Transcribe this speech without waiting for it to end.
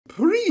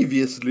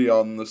Previously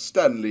on the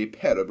Stanley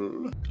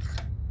Parable.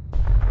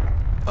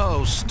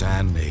 Oh,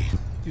 Stanley.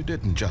 You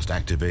didn't just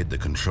activate the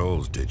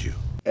controls, did you?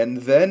 And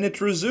then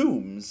it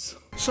resumes.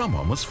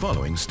 Someone was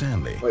following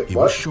Stanley. Wait, he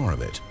what? was sure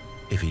of it.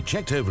 If he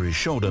checked over his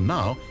shoulder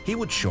now, he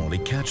would surely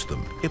catch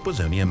them. It was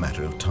only a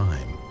matter of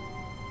time.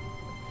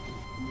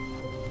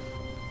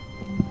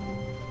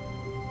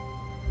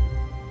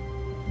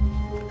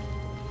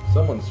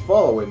 Someone's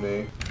following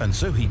me. And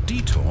so he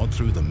detoured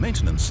through the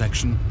maintenance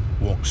section,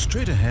 walked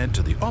straight ahead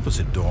to the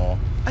opposite door,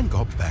 and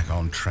got back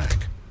on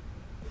track.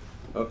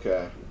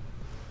 Okay.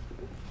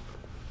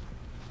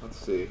 Let's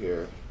see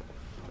here.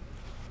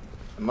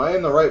 Am I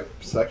in the right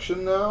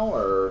section now,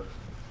 or...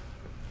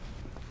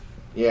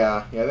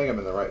 Yeah, I think I'm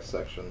in the right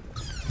section.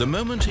 The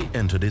moment he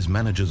entered his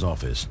manager's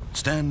office,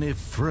 Stanley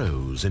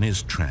froze in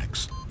his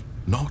tracks.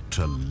 Not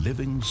a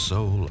living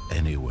soul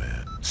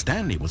anywhere.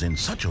 Stanley was in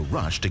such a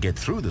rush to get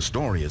through the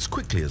story as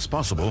quickly as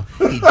possible,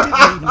 he didn't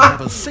even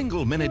have a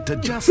single minute to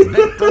just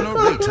let the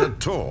narrator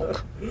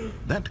talk.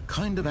 That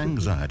kind of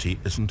anxiety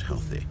isn't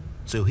healthy,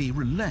 so he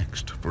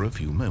relaxed for a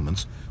few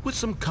moments with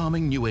some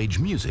calming New Age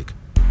music.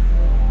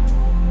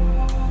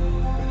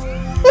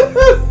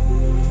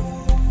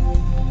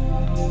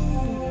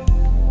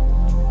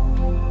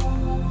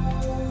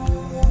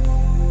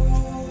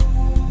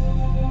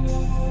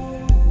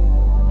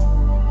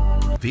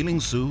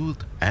 Feeling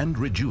soothed and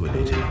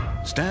rejuvenated,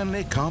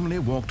 Stanley calmly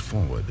walked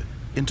forward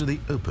into the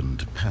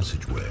opened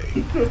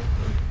passageway.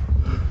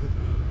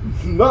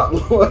 Not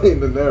letting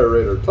the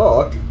narrator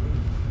talk.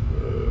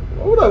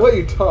 Why would I let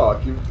you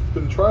talk? You've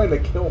been trying to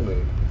kill me.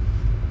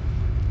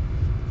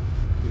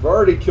 You've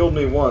already killed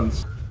me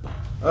once.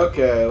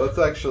 Okay, let's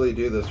actually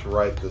do this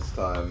right this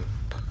time.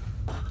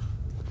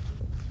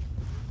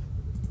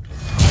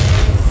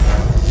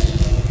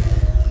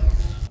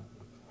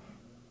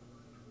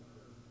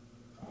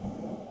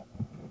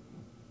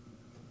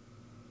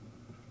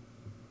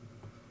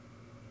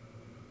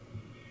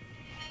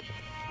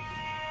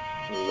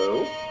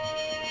 Hello?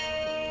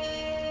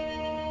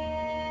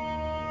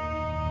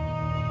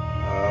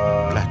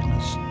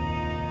 Blackness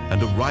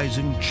and a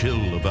rising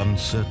chill of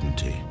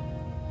uncertainty.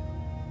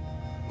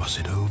 Was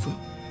it over?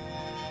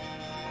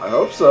 I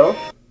hope so.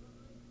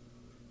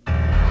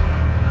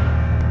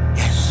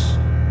 Yes!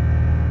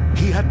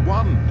 He had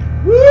won!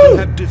 Woo! He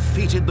had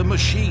defeated the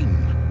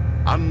machine,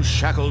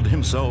 unshackled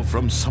himself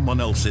from someone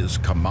else's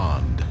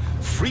command.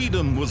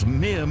 Freedom was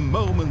mere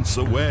moments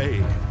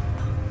away.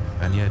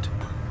 And yet,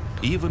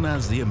 even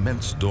as the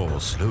immense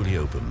door slowly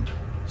opened,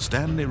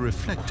 Stanley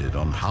reflected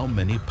on how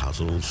many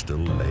puzzles still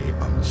lay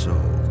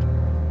unsolved.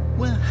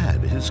 Where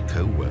had his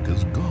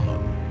co-workers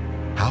gone?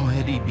 How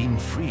had he been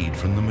freed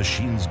from the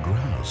machine's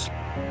grasp?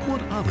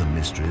 What other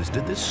mysteries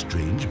did this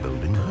strange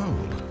building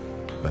hold?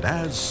 But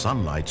as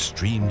sunlight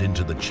streamed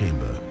into the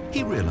chamber,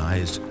 he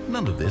realized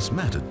none of this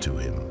mattered to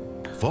him.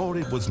 For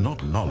it was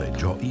not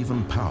knowledge or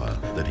even power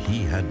that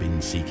he had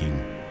been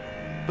seeking,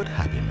 but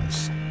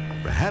happiness.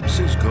 Perhaps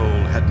his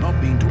goal had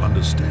not been to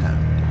understand,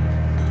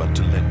 but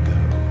to let go.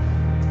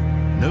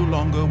 No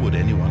longer would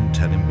anyone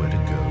tell him where to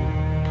go,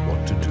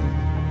 what to do,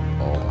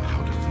 or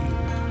how to feel.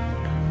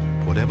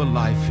 Whatever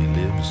life he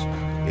lives,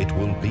 it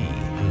will be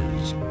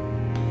his.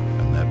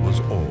 And that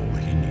was all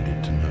he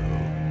needed to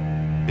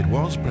know. It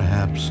was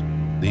perhaps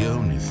the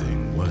only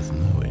thing worth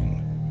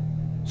knowing.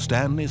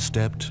 Stanley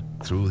stepped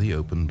through the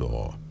open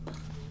door.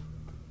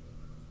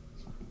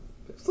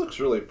 This looks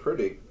really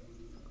pretty.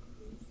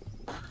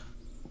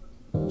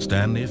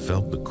 Stanley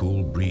felt the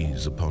cool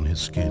breeze upon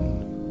his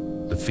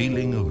skin, the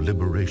feeling of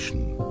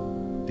liberation,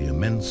 the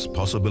immense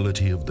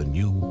possibility of the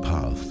new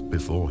path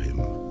before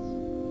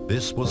him.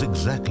 This was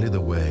exactly the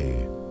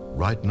way,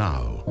 right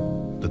now,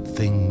 that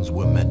things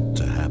were meant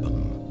to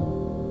happen.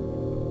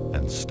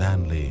 And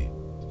Stanley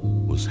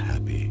was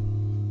happy.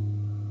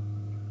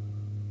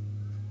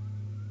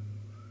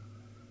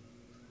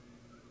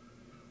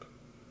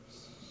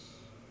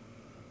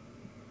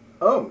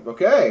 Oh,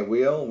 okay.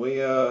 We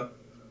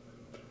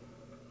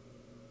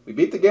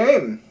beat the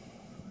game.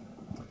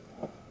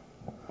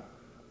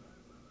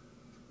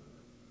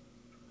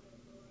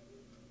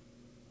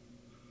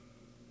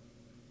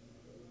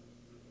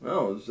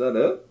 Oh, is that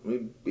it?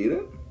 We beat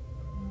it?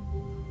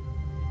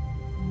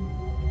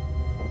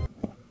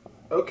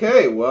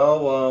 Okay,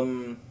 well,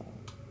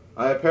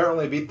 I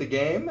apparently beat the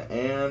game,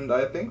 and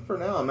I think for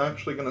now I'm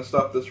actually going to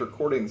stop this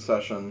recording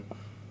session.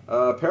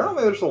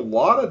 Apparently there's a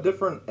lot of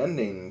different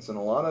endings and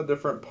a lot of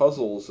different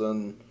puzzles,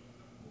 and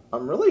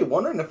I'm really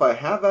wondering if I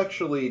have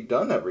actually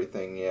done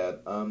everything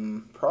yet.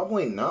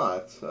 Probably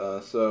not.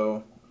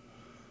 So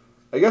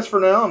I guess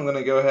for now I'm going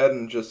to go ahead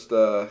and just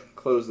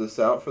close this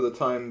out for the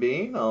time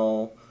being.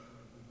 I'll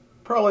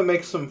probably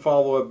make some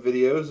follow-up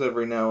videos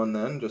every now and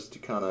then just to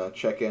kind of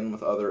check in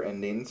with other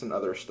endings and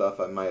other stuff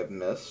I might have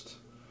missed.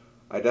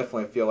 I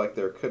definitely feel like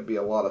there could be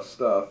a lot of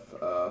stuff.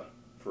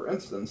 For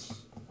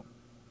instance,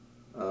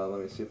 let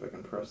me see if I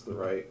can press the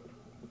right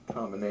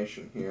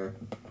combination here.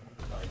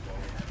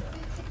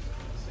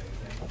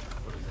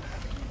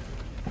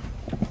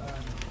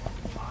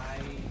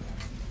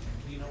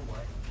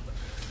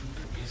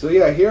 So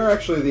yeah, here are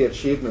actually the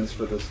achievements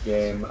for this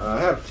game.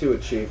 I have 2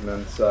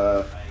 achievements.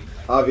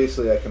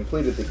 Obviously, I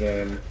completed the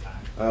game.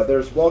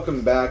 There's Welcome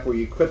Back, where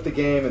you quit the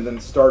game and then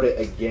start it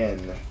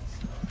again.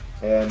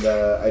 And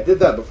I did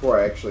that before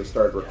I actually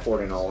started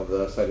recording all of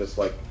this. I just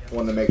wanted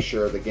to make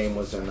sure the game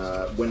was in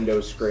a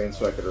Windows screen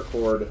so I could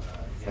record.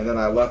 And then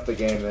I left the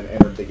game and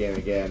entered the game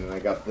again, and I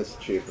got this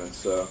achievement.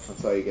 So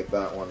that's how you get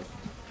that one.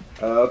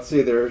 Let's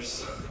see.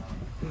 There's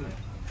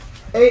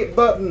 8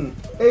 button.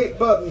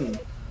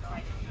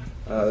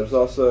 There's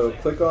also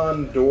click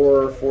on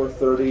door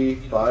 430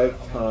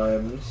 5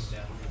 times.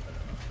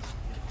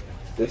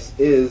 This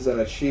is an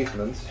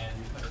achievement.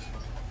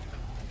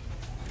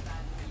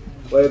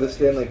 Play the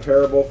Stanley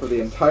Parable for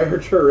the entire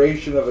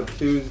duration of a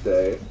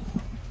Tuesday.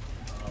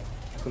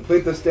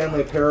 Complete the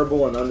Stanley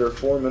Parable in under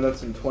 4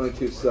 minutes and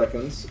 22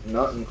 seconds,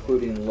 not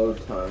including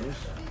load times.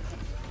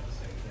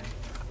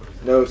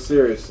 No,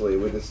 seriously,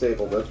 we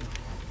disabled it.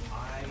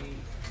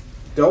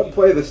 Don't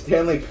play the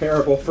Stanley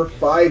Parable for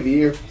 5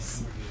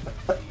 years.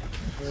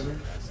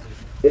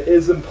 It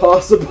is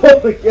impossible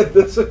to get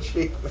this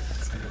achievement.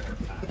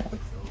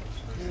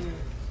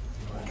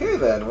 Okay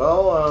then,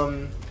 well,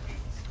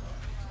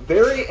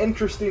 very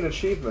interesting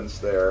achievements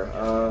there.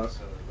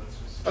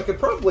 I could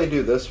probably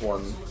do this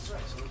one,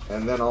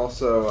 and then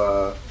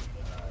also,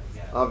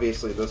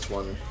 obviously this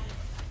one.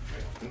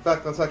 In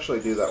fact, let's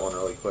actually do that one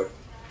really quick.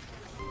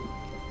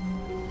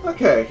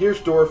 Okay,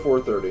 here's door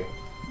 430.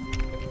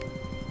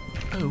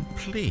 Oh,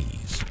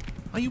 please.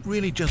 Are you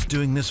really just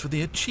doing this for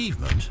the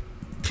achievement?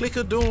 Click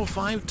a door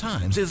 5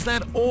 times. Is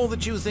that all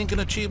that you think an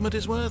achievement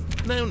is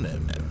worth? No.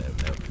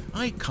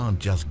 I can't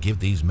just give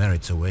these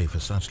merits away for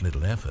such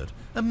little effort.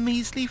 A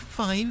measly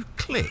 5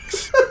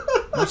 clicks.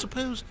 Now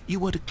suppose you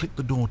were to click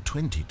the door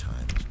 20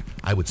 times.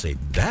 I would say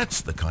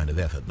that's the kind of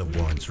effort that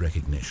warrants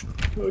recognition.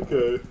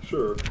 Okay,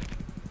 sure.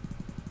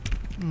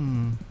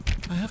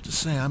 I have to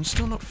say I'm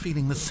still not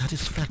feeling the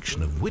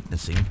satisfaction of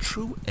witnessing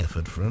true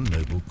effort for a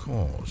noble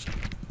cause.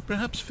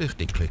 Perhaps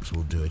 50 clicks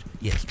will do it.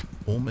 Yes,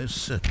 almost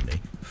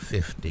certainly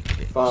 50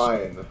 clicks.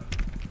 Fine.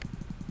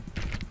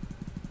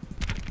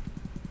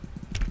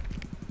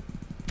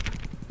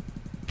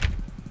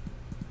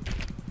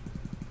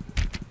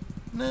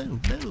 No,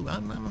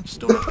 I'm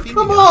still not feeling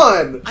Come it.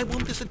 on! I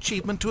want this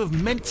achievement to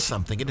have meant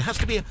something. It has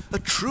to be a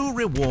true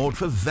reward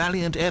for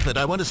valiant effort.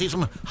 I want to see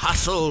some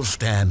hustle,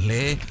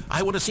 Stanley.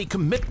 I want to see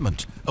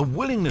commitment, a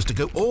willingness to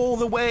go all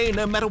the way,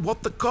 no matter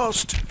what the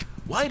cost.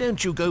 Why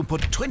don't you go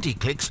put 20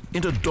 clicks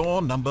into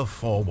door number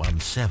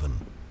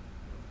 417?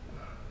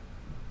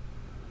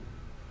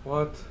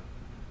 What?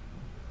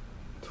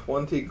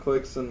 20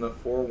 clicks in the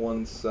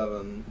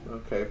 417.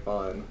 Okay,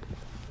 fine.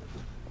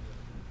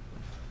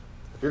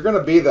 If you're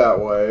gonna be that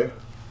way...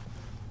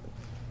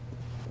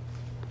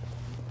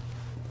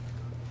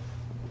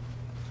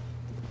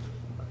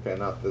 Okay,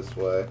 not this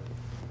way.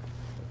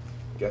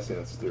 Guessing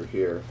it's through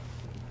here.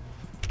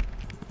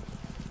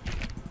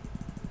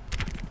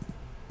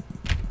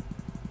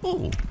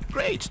 Oh,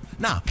 great.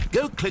 Now,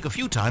 go click a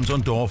few times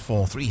on door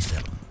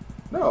 437.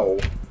 No.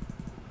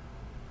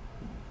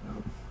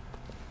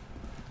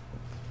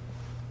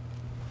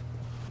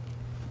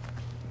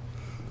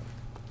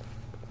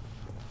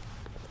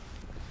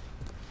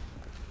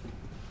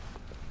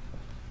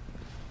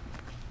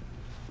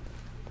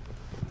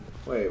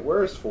 Wait,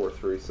 where's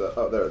 437?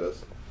 Oh, there it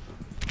is.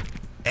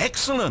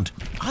 Excellent.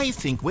 I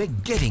think we're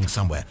getting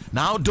somewhere.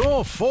 Now,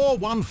 door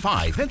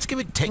 415. Let's give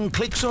it 10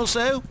 clicks or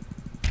so.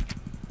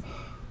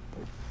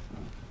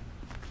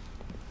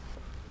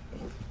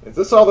 Is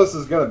this all this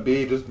is gonna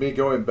be? Just me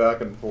going back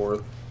and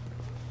forth?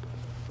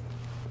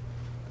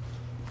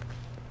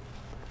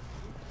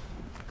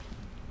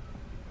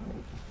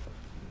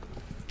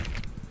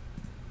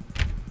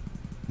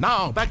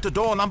 Now, back to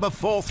door number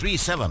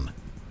 437.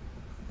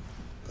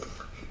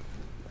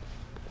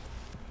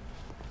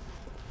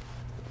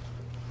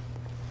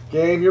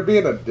 Game, you're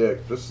being a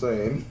dick. Just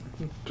saying.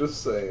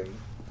 Just saying.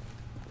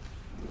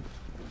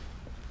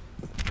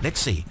 Let's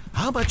see.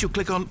 How about you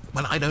click on,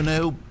 well, I don't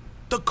know,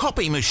 the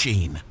copy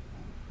machine?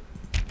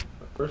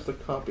 Where's the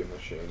copy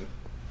machine?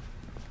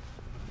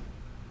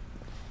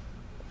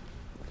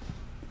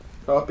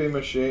 Copy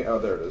machine. Oh,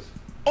 there it is.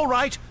 All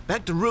right,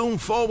 back to room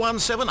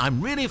 417.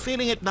 I'm really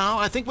feeling it now.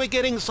 I think we're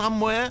getting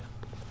somewhere.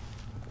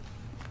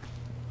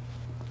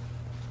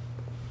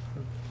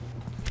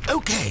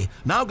 Okay,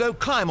 now go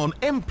climb on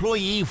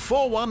employee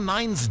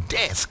 419's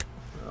desk.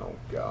 Oh,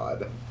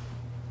 God.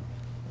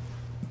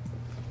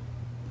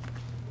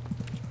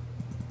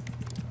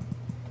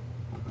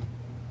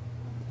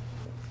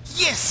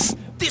 Yes!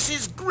 This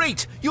is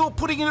great! You're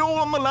putting it all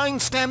on the line,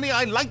 Stanley.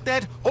 I like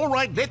that. All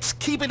right, let's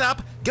keep it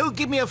up. Go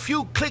give me a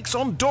few clicks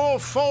on door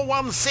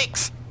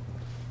 416.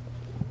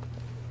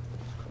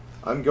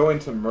 I'm going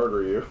to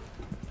murder you.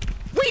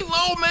 We've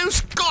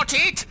almost got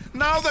it!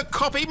 Now the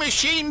copy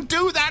machine,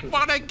 do that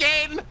one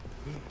again!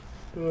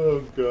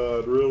 Oh,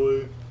 God,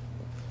 really?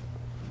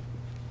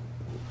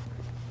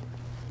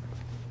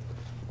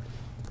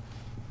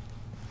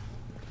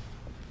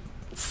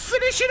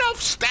 Finish Finish it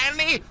off,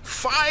 Stanley!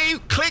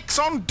 5 clicks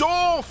on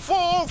door,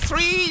 4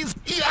 threes.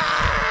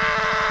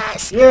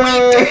 Yes! Yay!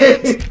 We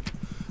did it!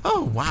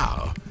 Oh,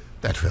 wow.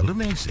 That felt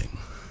amazing.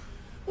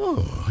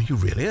 Oh, you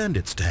really earned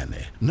it,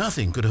 Stanley.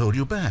 Nothing could hold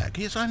you back.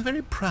 Yes, I'm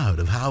very proud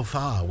of how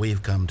far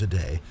we've come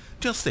today.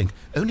 Just think,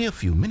 only a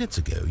few minutes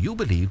ago you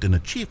believed an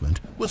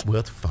achievement was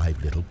worth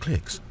 5 little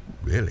clicks.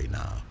 Really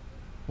now,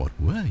 what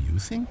were you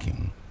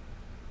thinking?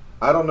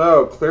 I don't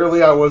know.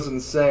 Clearly I was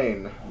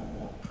insane.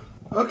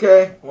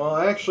 Okay, well,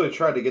 I actually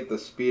tried to get the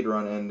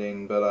speedrun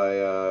ending, but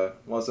I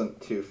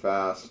wasn't too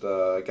fast.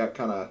 I got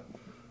kind of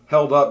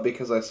held up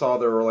because I saw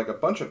there were like a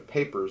bunch of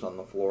papers on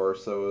the floor,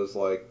 so it was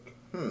like,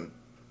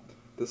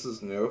 this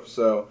is new.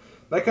 So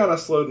that kind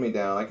of slowed me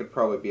down. I could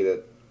probably beat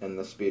it in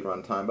the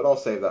speedrun time, but I'll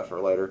save that for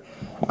later.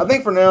 I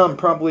think for now I'm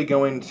probably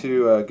going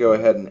to go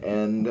ahead and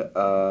end.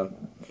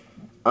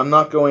 I'm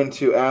not going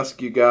to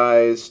ask you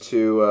guys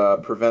to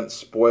prevent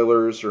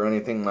spoilers or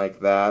anything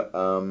like that.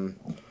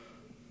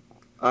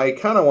 I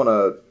kind of want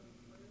to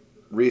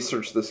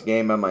research this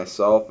game by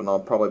myself, and I'll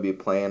probably be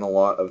playing a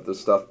lot of the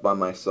stuff by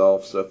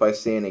myself, so if I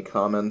see any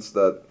comments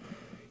that,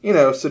 you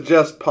know,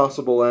 suggest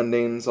possible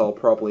endings, I'll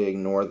probably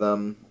ignore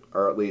them,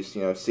 or at least,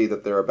 you know, see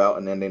that they're about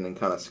an ending and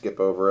kind of skip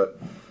over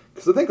it.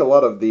 Because I think a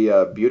lot of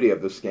the beauty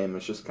of this game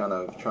is just kind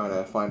of trying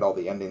to find all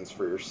the endings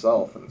for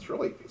yourself, and it's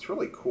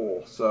really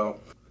cool, so...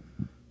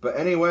 But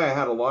anyway, I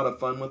had a lot of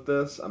fun with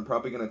this. I'm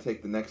probably going to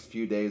take the next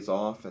few days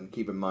off, and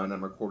keep in mind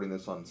I'm recording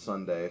this on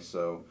Sunday,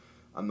 so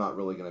I'm not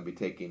really going to be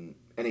taking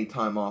any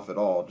time off at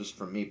all, just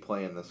from me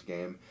playing this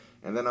game.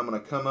 And then I'm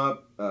going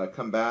to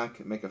come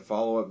back, make a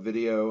follow-up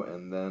video,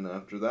 and then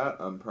after that,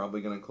 I'm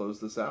probably going to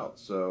close this out.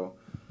 So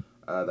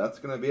that's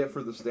going to be it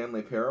for the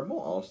Stanley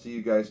Parable. I'll see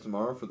you guys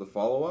tomorrow for the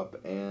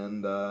follow-up,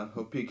 and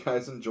hope you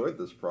guys enjoyed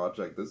this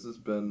project. This has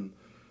been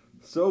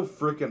so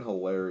freaking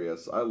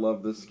hilarious. I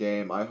love this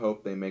game. I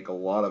hope they make a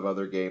lot of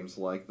other games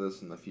like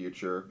this in the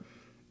future.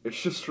 It's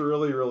just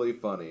really, really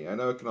funny. I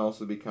know it can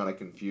also be kind of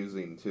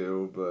confusing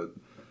too, but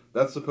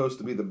that's supposed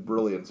to be the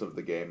brilliance of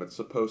the game. It's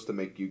supposed to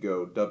make you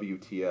go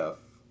WTF,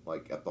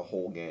 like, at the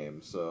whole game.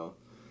 So,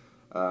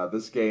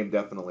 this game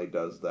definitely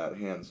does that,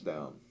 hands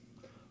down.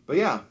 But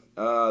yeah,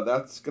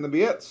 that's going to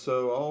be it.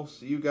 So, I'll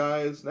see you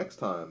guys next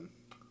time.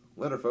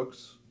 Later,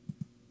 folks.